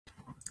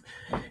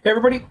Hey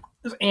everybody,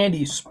 this is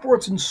Andy,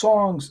 Sports and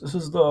Songs. This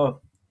is the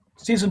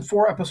season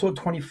 4, episode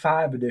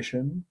 25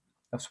 edition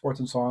of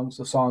Sports and Songs,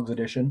 the Songs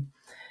edition.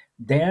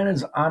 Dan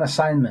is on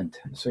assignment,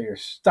 so you're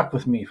stuck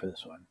with me for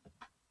this one.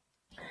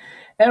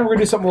 And we're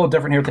gonna do something a little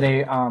different here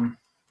today.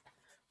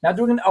 Not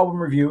doing an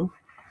album review,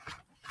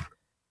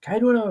 kind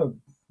of doing a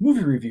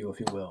movie review, if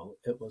you will.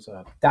 It was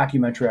a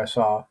documentary I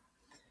saw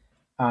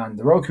on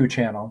the Roku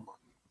channel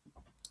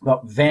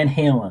about Van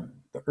Halen,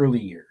 the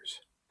early years.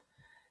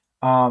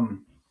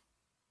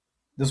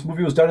 This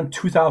movie was done in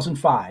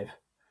 2005,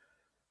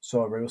 so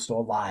everybody was still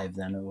alive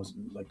then. It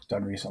wasn't like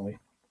done recently.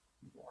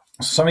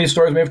 Some of these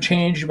stories may have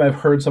changed. You might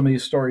have heard some of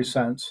these stories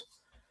since.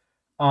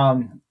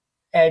 And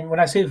when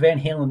I say Van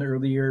Halen in the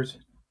early years,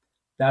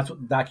 that's what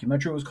the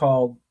documentary was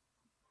called.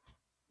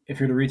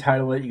 If you're to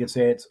retitle it, you could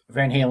say it's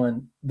Van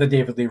Halen, the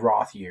David Lee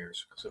Roth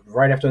years. So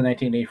right after the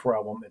 1984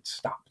 album, it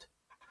stopped.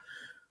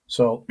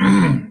 So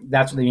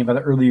that's what they mean by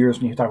the early years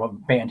when you talk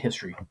about band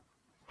history.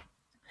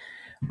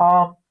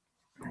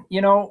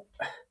 You know,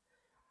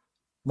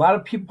 a lot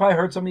of people probably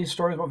heard some of these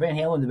stories about Van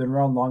Halen. They've been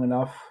around long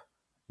enough.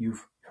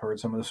 You've heard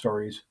some of the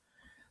stories.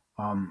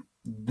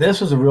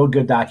 This is a real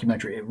good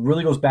documentary. It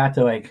really goes back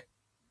to like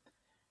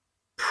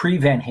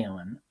pre-Van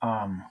Halen.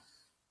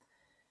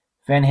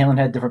 Van Halen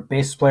had a different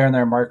bass player in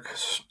there, Mark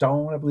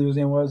Stone, I believe his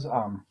name was,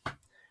 on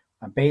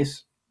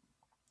bass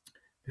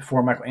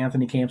before Michael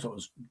Anthony came. So it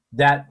was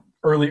that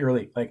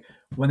early, like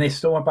when they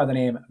still went by the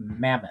name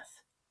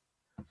Mammoth.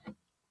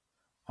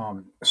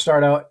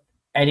 Start out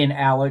Eddie and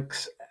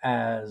Alex,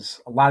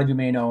 as a lot of you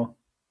may know,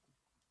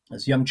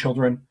 as young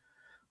children.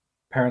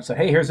 Parents said,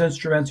 hey, here's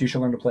instruments, you should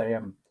learn to play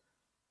them.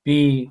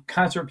 Be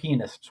concert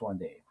pianists one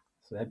day.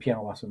 So they had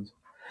piano lessons.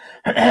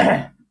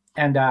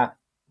 And the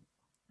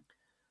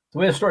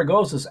way the story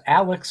goes is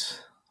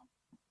Alex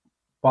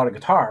bought a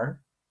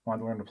guitar, wanted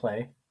to learn to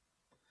play,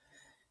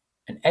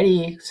 and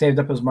Eddie saved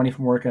up his money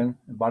from working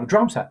and bought a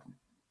drum set.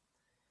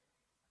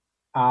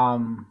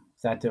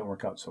 That didn't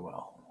work out so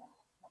well.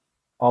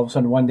 All of a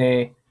sudden, one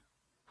day,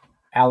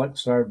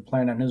 Alex started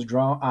playing on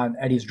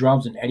Eddie's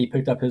drums, and Eddie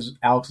picked up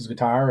Alex's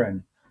guitar,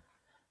 and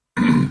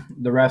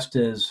the rest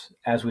is,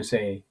 as we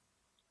say,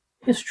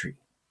 history.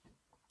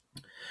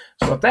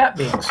 So with that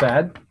being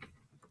said,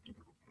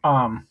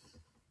 there's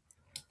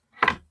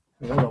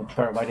a little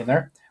thermite in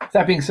there. With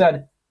that being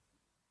said,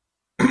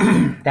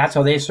 that's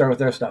how they start with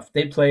their stuff.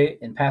 They play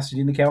in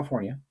Pasadena,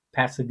 California,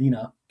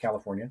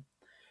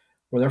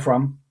 where they're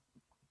from,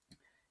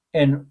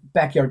 and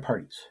backyard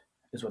parties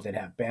is what they'd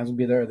have. Bands would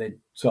be there. They'd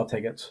sell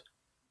tickets.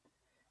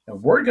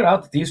 And word got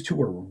out that these two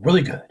were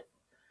really good.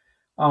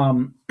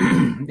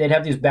 They'd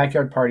have these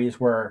backyard parties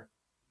where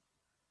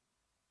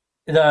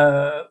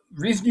the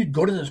reason you'd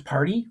go to this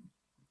party,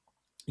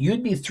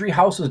 you'd be 3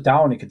 houses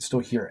down and could still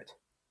hear it.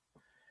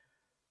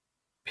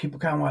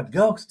 People kind of wanted to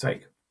go because it's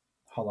like,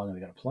 how long are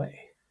they going to play?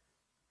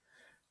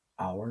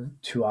 Hour,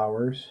 2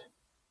 hours?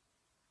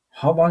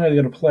 How long are they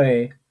going to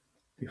play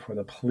before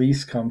the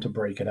police come to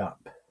break it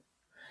up?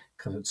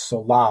 Because it's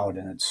so loud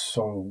and it's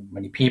so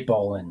many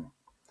people and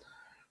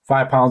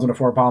 5 pounds in a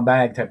 4-pound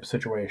bag type of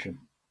situation.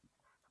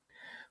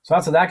 So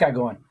that's how that got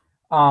going.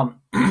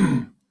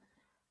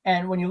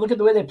 And when you look at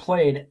the way they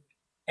played,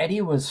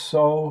 Eddie was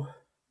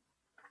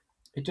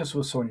it just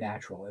was so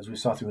natural, as we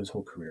saw through his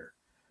whole career.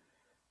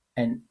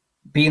 And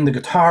being the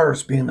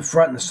guitars, being the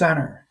front and the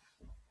center,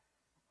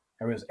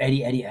 there was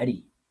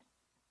Eddie.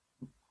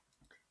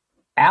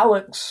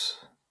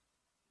 Alex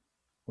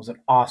was an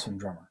awesome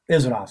drummer,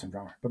 is an awesome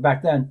drummer. But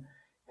back then,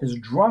 his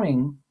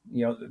drumming,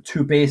 the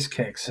 2 bass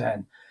kicks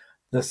and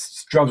the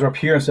drums were up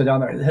here instead of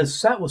down there. His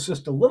set was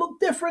just a little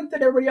different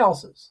than everybody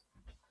else's.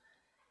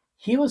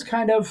 He was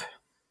kind of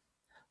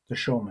the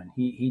showman.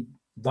 He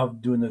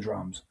loved doing the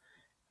drums.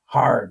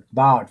 Hard,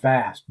 loud,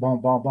 fast,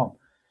 boom, boom,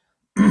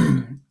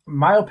 boom.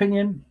 My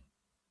opinion,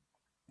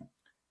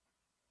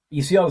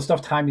 you see all the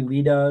stuff Tommy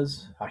Lee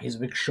does, how he's a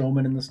big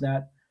showman in this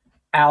net.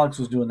 Alex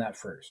was doing that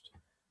first.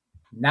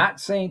 Not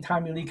saying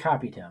Tommy Lee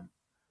copied him,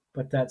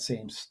 but that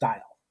same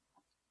style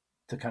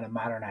to kind of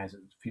modernize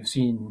it. If you've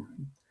seen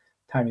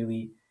Tommy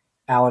Lee,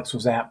 Alex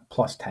was at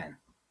plus 10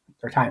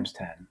 or times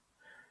 10,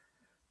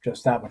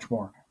 just that much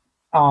more.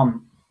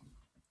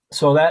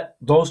 So that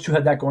those two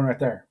had that going right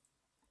there.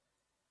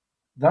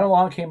 Then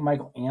along came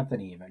Michael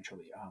Anthony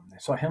eventually. I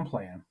saw him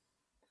playing.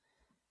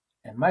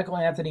 And Michael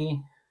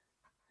Anthony,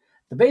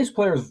 the bass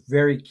player is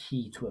very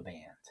key to a band.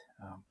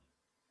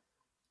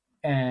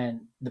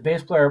 And the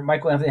bass player,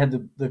 Michael Anthony,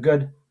 had the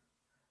good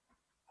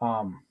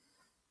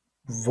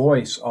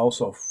voice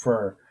also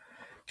for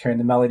carrying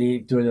the melody,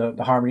 doing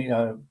the harmony,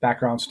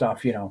 background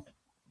stuff,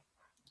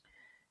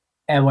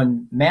 And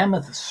when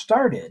Mammoth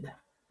started,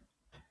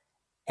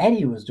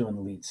 Eddie was doing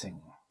the lead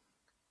singing.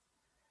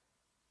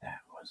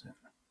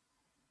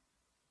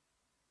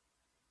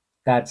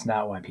 That's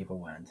not why people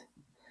went.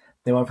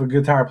 They went for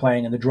guitar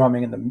playing and the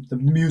drumming and the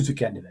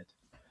music end of it.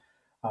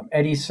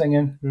 Eddie's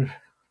singing.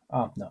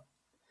 No.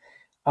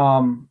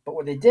 But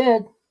what they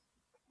did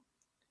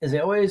is they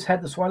always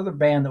had this one other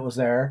band that was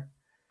there,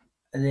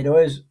 and they'd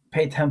always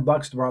pay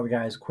 $10 to borrow the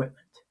guy's equipment.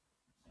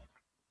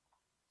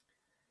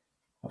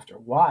 after a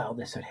while,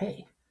 they said,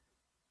 "Hey,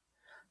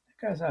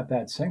 that guy's not a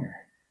bad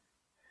singer.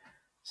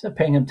 Instead of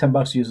paying him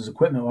 $10 to use his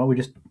equipment, why don't we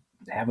just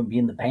have him be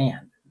in the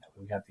band?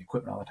 We got the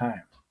equipment all the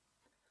time."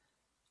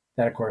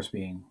 That, of course,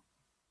 being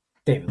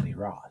David Lee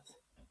Roth.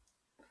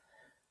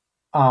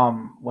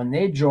 When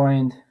they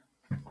joined,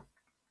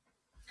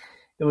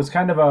 it was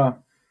kind of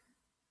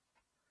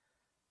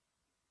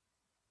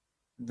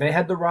they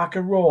had the rock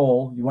and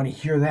roll. You want to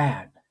hear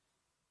that.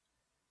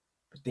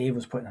 But Dave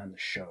was putting on the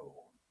show.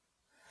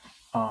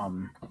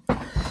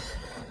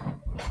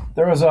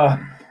 There was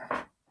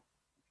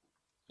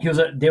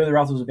David Lee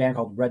Roth was a band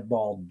called Red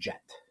Ball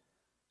Jet.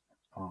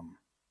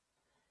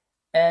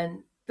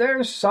 And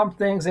there's some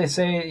things they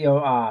say,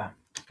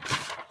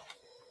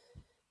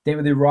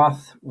 David Lee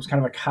Roth was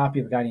kind of a copy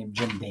of a guy named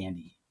Jim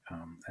Dandy.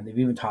 And they've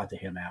even talked to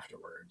him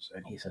afterwards.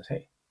 And he says,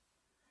 hey,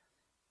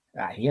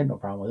 he had no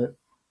problem with it.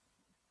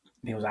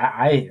 He goes,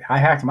 I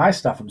hacked my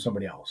stuff from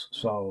somebody else.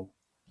 So,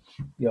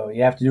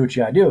 you have to do what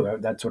you got to do.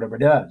 That's what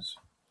everybody does.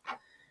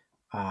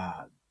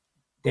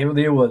 David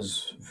Lee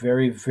was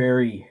very,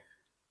 very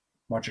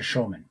much a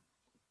showman.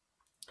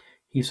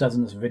 He says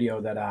in this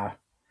video that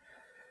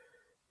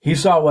he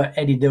saw what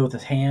Eddie did with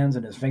his hands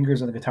and his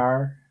fingers on the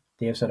guitar.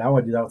 Dave said, I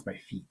would do that with my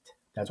feet.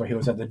 That's why he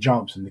was at the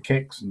jumps and the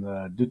kicks and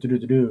the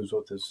do-do-do-do-do's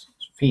with his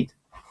feet.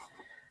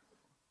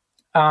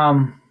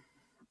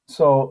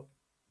 So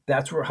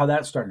that's how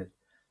that started.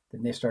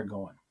 Then they started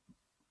going.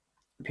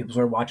 People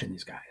started watching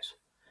these guys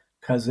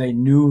because they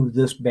knew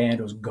this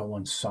band was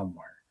going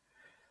somewhere.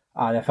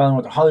 They finally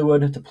went to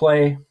Hollywood to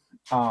play.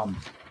 So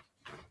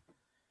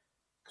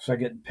I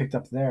get picked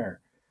up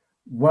there.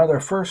 One of their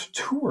first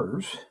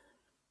tours,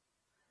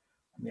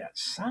 they got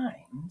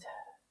signed,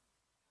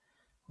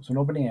 was an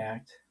opening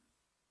act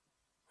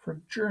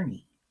for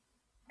Journey.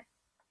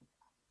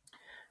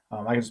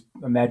 I can just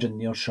imagine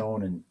Neil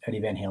Schon and Eddie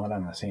Van Halen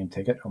on the same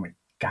ticket. Oh my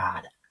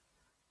God,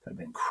 that'd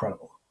be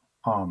incredible.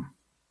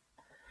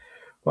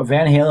 But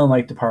Van Halen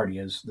liked to party.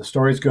 As the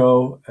stories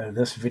go,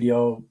 this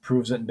video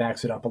proves it and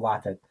backs it up a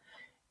lot that,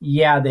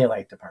 yeah, they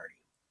like to party.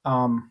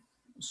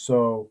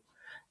 So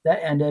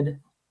that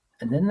ended,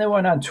 and then they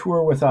went on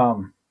tour with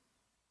Ozzy.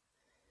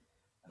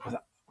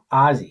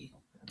 Ozzy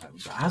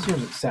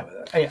was at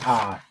Sabbath.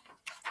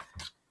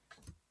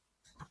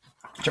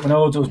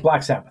 No, it was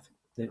Black Sabbath.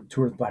 They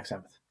toured with Black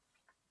Sabbath.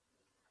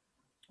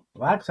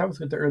 Black Sabbath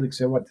got there early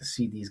because I wanted to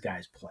see these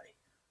guys play.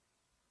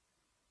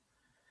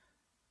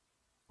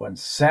 When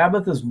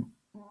Sabbath is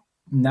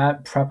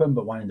not prepping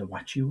but wanting to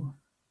watch you,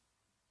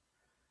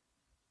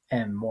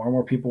 and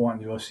more people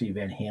wanting to go see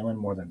Van Halen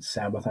more than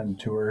Sabbath on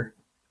tour,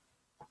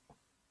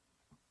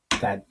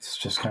 that's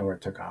just kind of where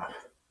it took off.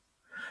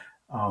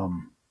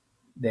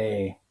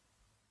 They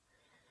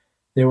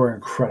were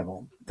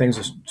incredible. Things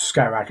just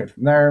skyrocketed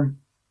from there.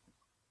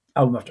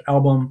 Album after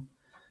album,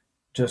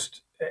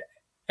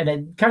 and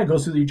it kind of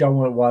goes through each album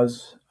what it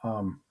was.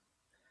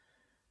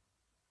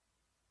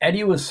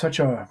 Eddie was such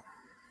a,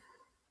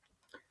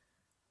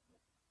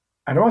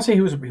 I don't want to say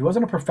he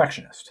wasn't a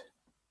perfectionist,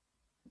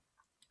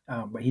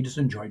 but he just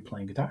enjoyed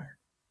playing guitar.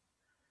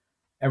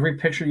 Every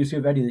picture you see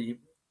of Eddie, that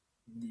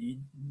you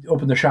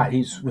open the shot,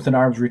 he's within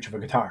arm's reach of a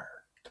guitar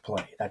to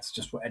play. That's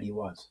just what Eddie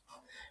was.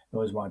 He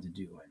always wanted to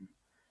do. And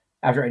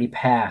after Eddie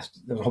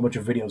passed, there was a whole bunch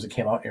of videos that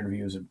came out,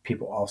 interviews, and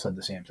people all said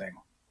the same thing.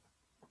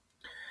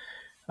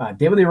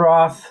 David Lee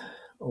Roth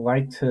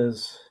liked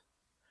his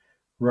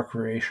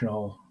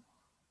recreational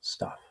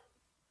stuff,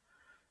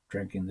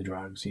 drinking, the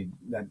drugs.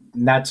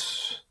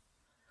 That's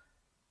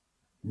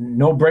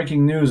no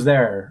breaking news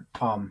there.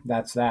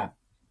 That's that.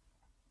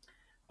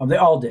 They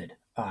all did.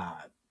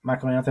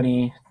 Michael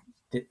Anthony,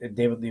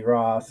 David Lee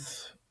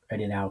Roth,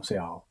 Eddie and Alex,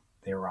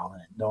 they were all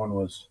in it. No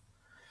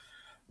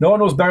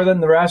one was better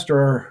than the rest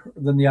or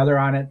than the other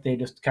on it. They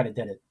just kind of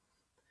did it.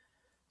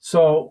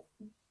 So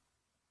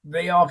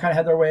they all kind of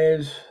had their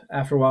ways.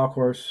 After a while, of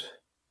course,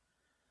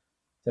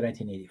 the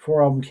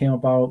 1984 album came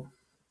about,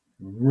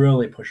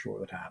 really pushed over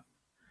the top.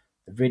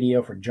 The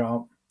video for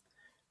Jump,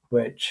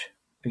 which,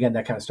 again,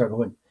 that kind of started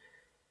going.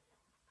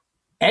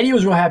 Eddie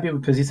was real happy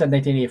because he said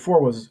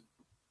 1984 was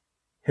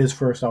his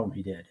first album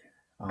he did.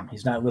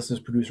 He's not listed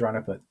as producer on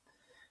it, but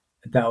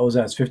that was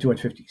at his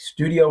 5150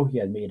 studio. He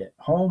had made it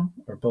home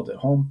or built it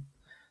home.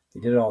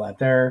 They did all that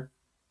there.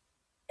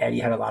 Eddie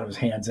had a lot of his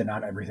hands in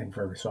on everything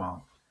for every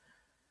song.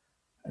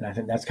 And I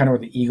think that's kind of where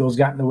the Eagles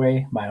got in the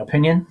way, my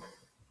opinion.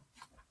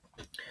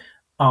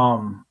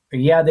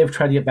 Yeah, they've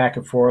tried to get back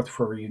and forth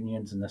for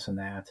reunions and this and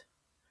that.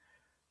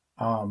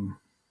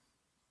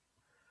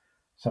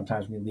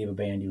 Sometimes when you leave a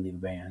band, you leave a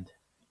band.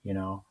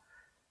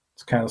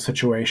 It's kind of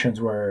situations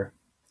where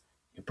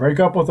you break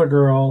up with a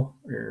girl,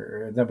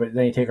 but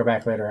then you take her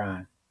back later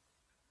on.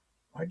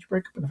 Why'd you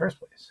break up in the first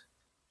place?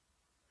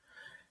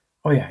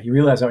 Oh, yeah, you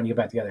realize that when you get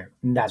back together.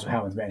 And that's what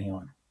happens with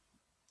Van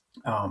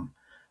Halen.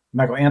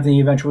 Michael Anthony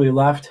eventually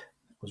left,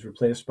 was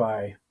replaced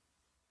by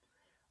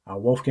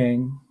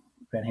Wolfgang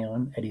Van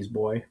Halen, Eddie's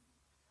boy.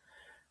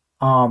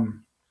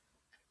 And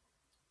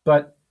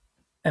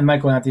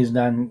Michael Anthony's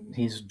done,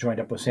 he's joined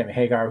up with Sammy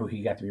Hagar, who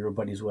he got to be real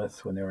buddies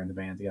with when they were in the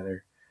band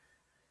together.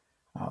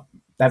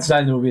 That's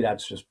not in the movie.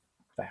 That's just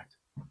fact.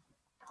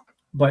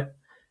 But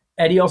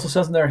Eddie also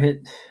says in there,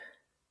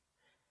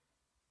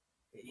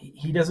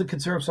 he doesn't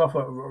consider himself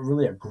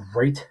really a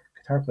great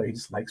guitar player. He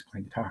just likes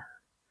playing guitar.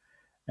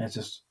 And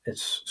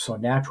it's so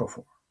natural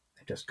for him.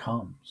 It just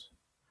comes.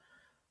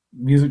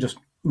 Music just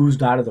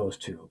oozed out of those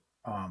two.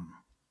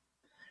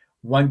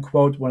 One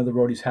quote one of the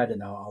roadies had,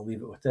 and I'll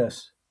leave it with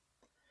this,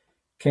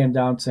 came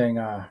down saying,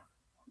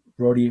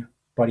 roadie,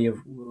 buddy of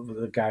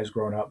the guys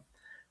growing up,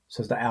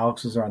 says the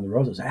Alexes are on the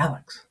road. Says,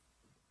 Alex,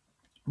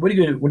 what do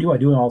you want to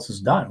do when all this is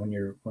done,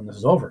 when this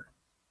is over?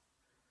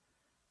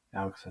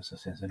 Alex says,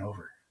 this isn't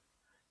over.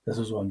 This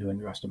is what I'm doing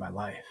the rest of my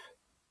life.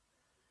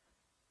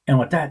 And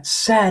what that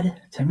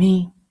said to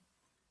me,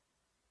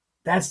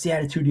 that's the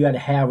attitude you got to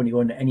have when you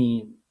go into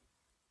any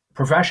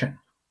profession,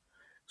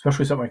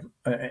 especially something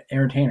like an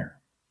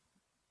entertainer.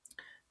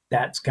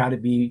 That's got to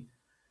be,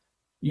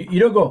 you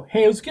don't go,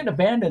 hey, let's get in a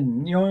band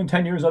and, in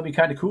 10 years, that'll be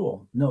kind of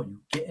cool. No, you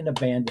get in a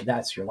band and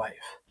that's your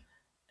life.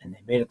 And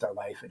they made it their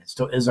life, and it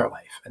still is their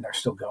life, and they're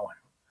still going.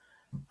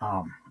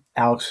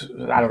 Alex,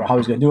 I don't know how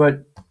he's going to do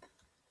it.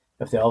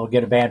 If they'll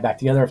get a band back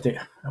together,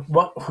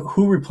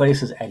 who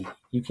replaces Eddie?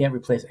 You can't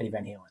replace Eddie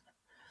Van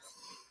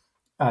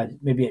Halen.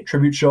 Maybe at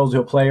tribute shows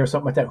he'll play or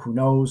something like that. Who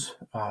knows?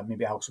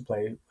 Maybe Alex will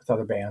play with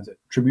other bands at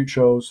tribute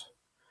shows.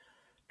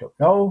 Don't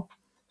know.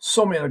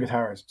 So many other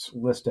guitarists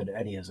listed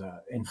Eddie as an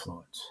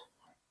influence,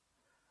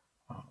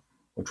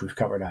 which we've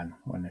covered on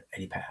when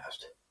Eddie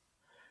passed.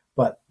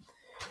 But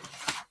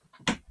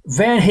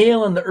Van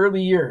Halen, the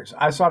early years,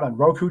 I saw it on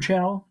Roku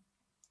channel.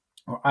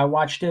 Or I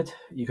watched it.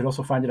 You could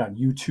also find it on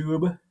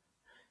YouTube.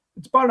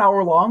 It's about an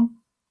hour long,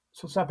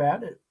 so it's not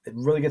bad. It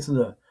really gets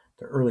into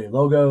the early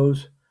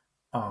logos.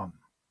 Van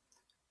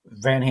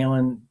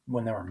Halen,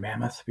 when they were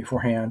Mammoth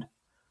beforehand.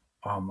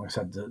 Like I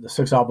said, the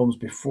 6 albums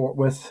before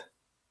with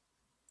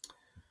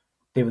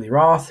David Lee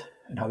Roth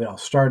and how they all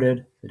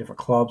started, the different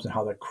clubs and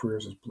how their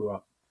careers just blew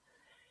up.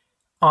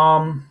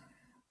 On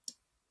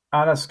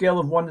a scale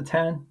of 1 to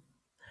 10,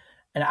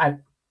 and I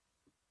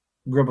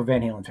grew up a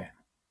Van Halen fan.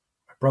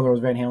 My brother was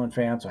a Van Halen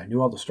fan, so I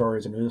knew all the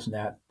stories, I knew this and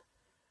that.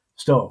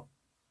 Still,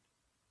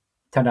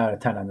 10 out of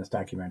 10 on this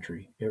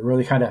documentary. It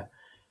really kind of,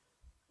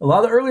 a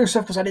lot of the earlier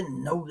stuff, because I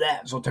didn't know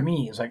that. So to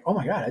me, it's like, oh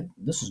my God,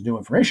 this is new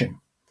information.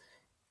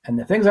 And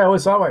the things I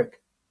always thought, like,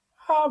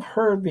 I've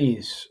heard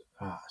these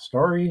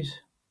stories,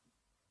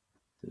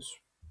 just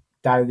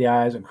dotted the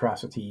I's and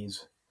cross the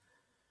T's.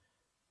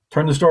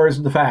 Turn the stories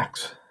into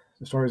facts,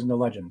 the stories into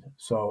legend.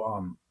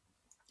 So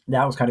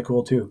that was kind of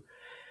cool too.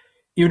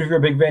 Even if you're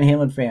a big Van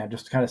Halen fan,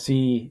 just to kind of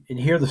see and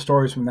hear the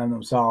stories from them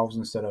themselves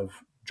instead of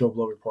Joe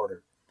Blow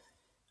reporter.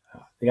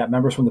 They got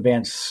members from the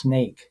band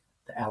Snake,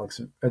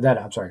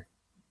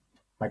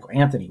 Michael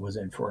Anthony was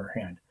in for her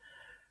hand.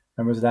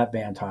 Members of that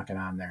band talking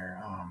on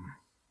there.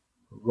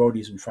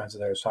 Roadies and friends of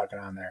theirs talking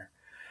on there.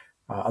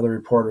 Other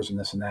reporters and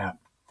this and that.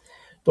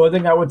 The only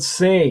thing I would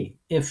say,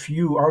 if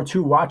you are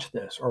to watch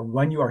this, or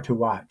when you are to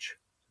watch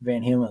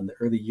Van Halen in the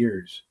early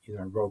years,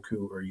 either on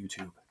Roku or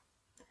YouTube,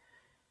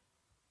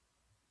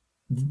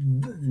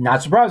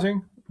 not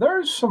surprising,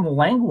 there's some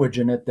language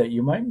in it that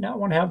you might not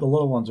want to have the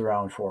little ones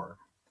around for,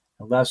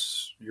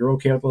 unless you're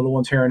okay with the little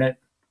ones hearing it.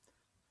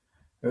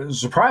 It's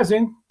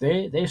surprising.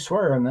 They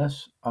swear in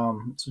this.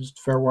 It's just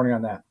fair warning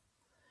on that.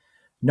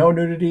 No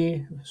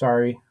nudity.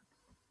 Sorry.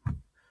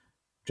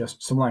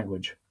 Just some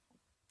language.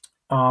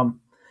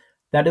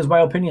 That is my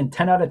opinion.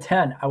 10 out of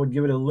 10. I would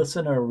give it a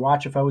listen or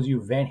watch if I was you.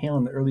 Van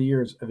Halen, the early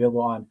years, available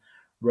on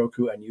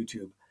Roku and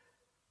YouTube.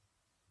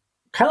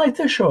 Kind of like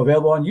this show,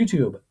 available on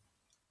YouTube,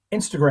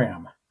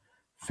 Instagram,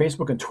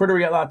 Facebook, and Twitter. We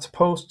got lots of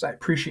posts. I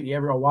appreciate you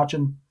everyone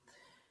watching.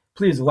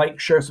 Please like,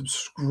 share,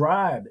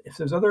 subscribe. If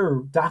there's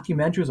other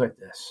documentaries like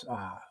this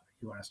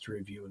you want us to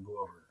review and go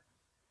over,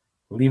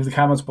 leave the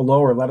comments below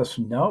or let us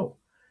know.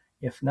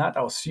 If not,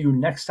 I'll see you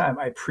next time.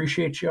 I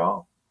appreciate you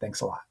all.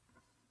 Thanks a lot.